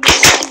से आ गया?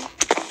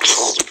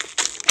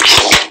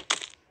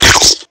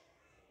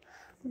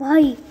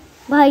 भाई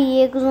भाई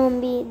एक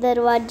ज़ॉम्बी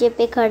दरवाजे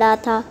पे खड़ा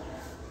था।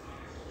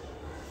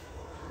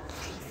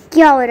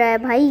 क्या हो रहा है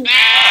भाई?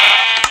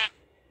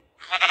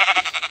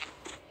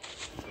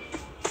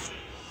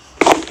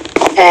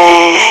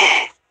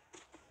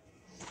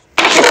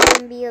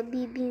 ज़ॉम्बी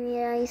अभी भी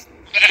मेरा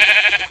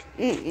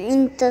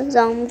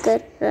इंतज़ाम कर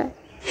रहा है।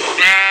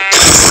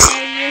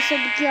 ये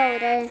सब क्या हो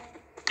रहा है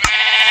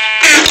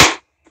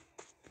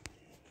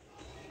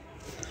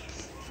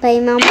भाई?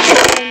 मैं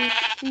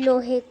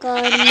लोहे का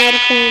आर्मर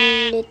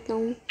पहन लेता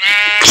हूँ।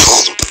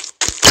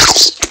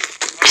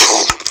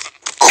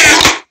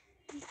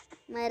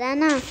 मरा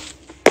ना?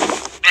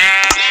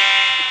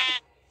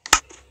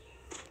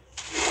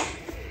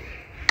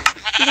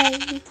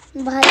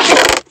 भाई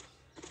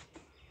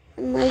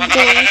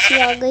इमरजेंसी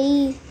आ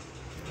गई।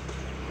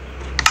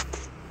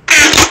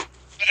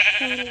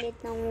 पहन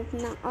लेता हूँ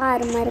अपना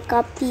आर्मर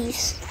का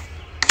पीस।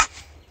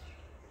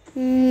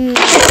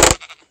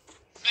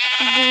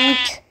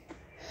 बूट,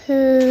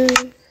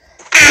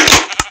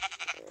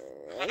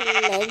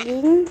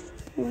 लेगिंग,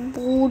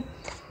 बूट,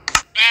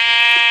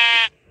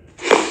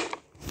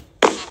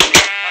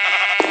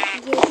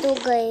 ये तो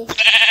गए।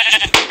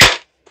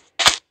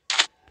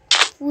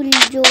 फुल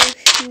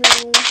जोश में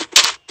हूँ।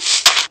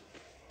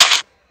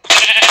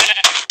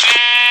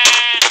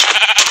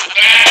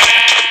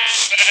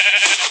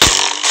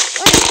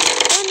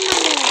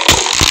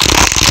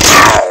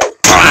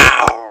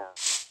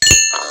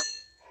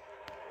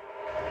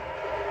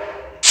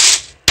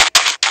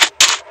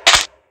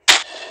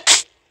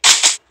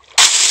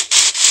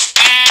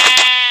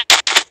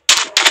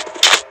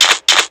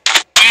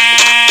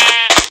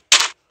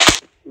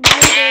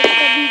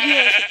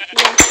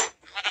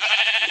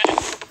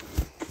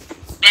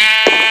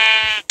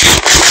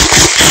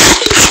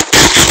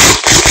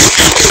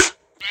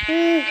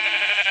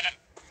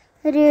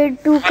 रेड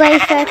 2 का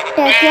इफेक्ट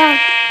है क्या?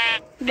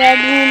 Red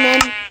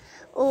women.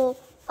 ओ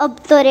अब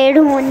तो रेड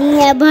होनी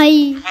है भाई।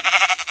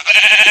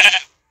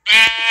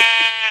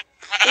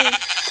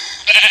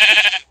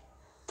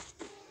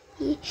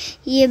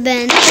 ये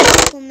बैंड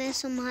को मैं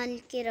संभाल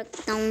के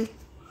रखता हूँ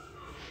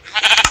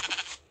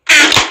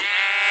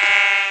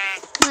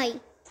भाई।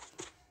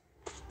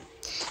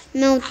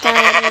 मैं उतार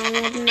रहा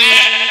हूँ अपना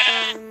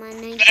आर्मर,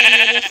 नहीं तो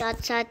मेरे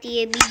साथ साथ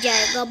ये भी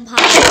जाएगा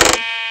भाई।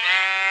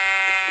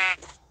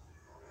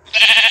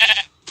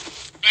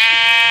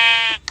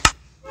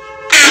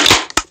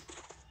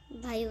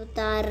 भाई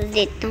उतार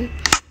देता हूँ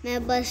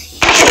मैं बस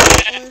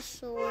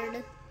सोर्ड।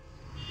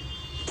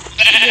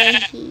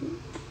 यही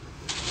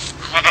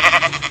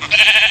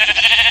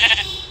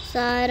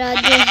सारा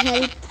जो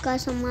हेल्प का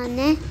सामान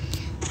है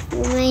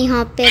वो मैं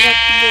यहाँ पे रख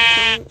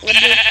देता हूँ। और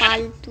जो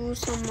फालतू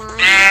सामान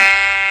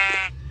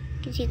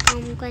किसी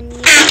काम का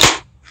नहीं है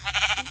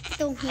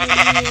तो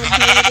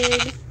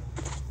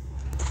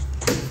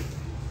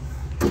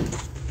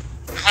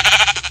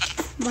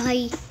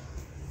भाई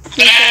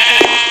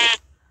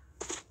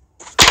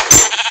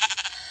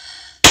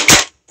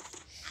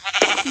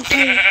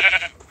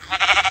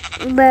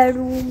बैड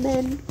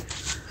वुमेन।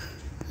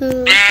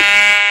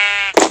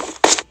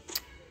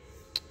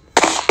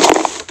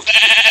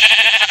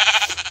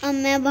 अब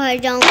मैं बाहर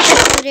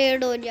जाऊंगा तो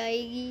रेड हो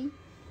जाएगी।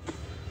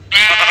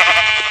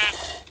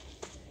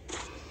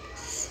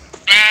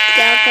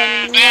 क्या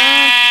करूंगा?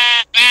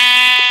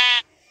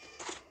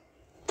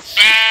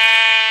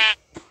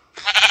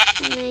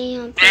 मैं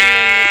यहाँ पे ले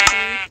लेता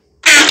हूँ।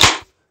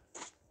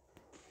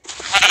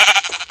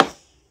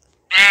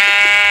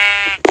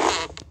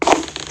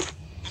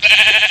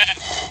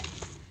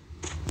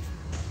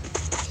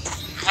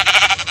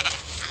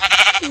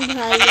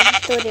 भाई अब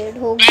तो रेड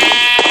होगी,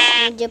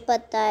 मुझे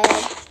पता है।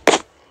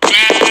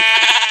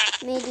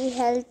 मेरी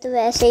हेल्थ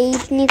वैसे ही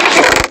इतनी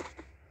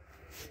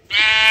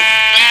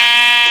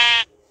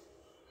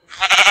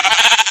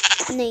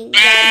नहीं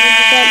यार,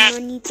 मुझे डरना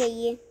नहीं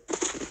चाहिए।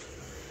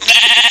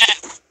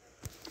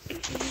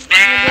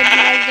 मुझे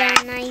बाहर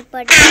जाना ही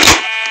पड़ेगा।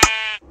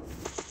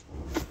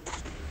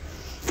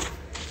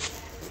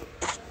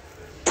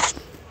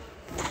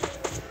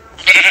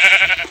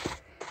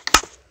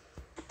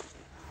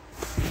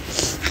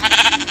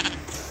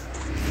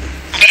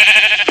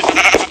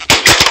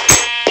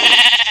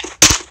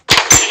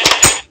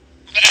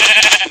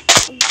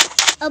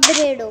 अब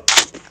रेड हो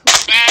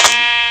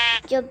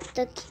जब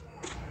तक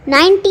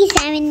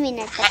 97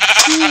 मिनट तक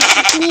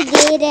इतनी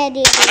देर है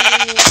रेड होने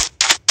में।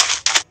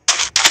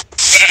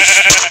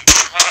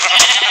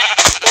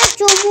 क्या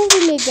चोमू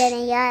विलेजर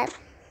है यार।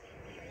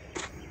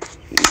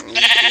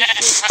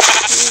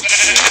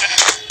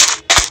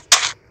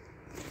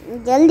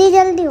 जल्दी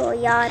जल्दी हो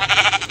यार,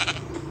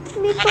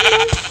 मैं तो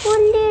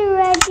फुल्ली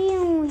रेडी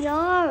हूँ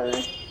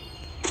यार।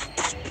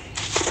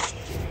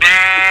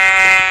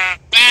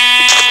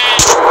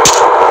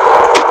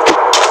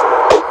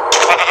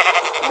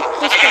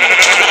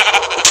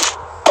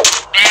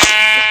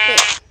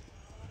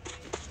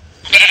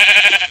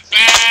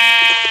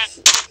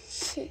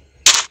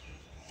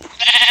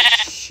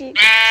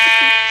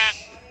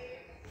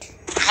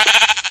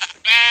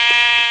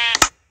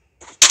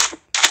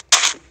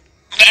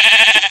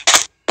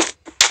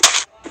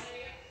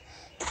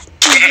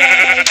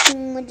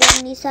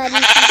 ये सारी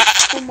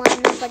चीज़ को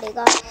मारना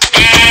पड़ेगा।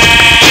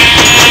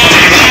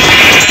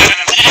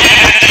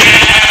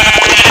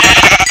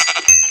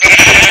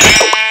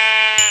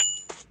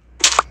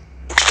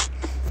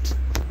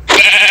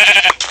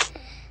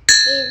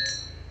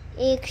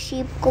 एक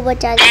शीप को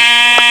बचा लिया।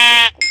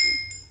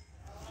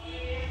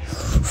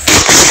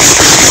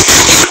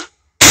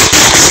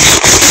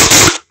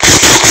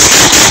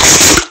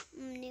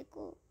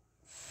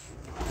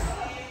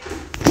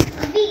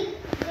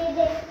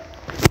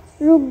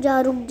 रुक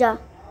जा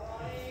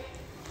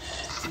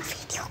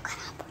वीडियो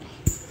खराब हो रही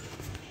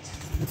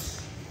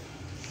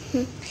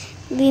है।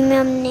 अभी मैं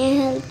अपने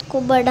हेल्थ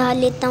को बढ़ा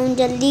लेता हूँ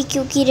जल्दी,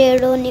 क्योंकि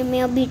रेड होने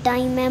में अभी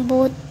टाइम है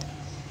बहुत।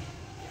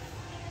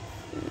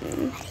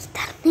 मेरी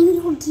दर्द नहीं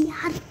होगी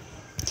यार।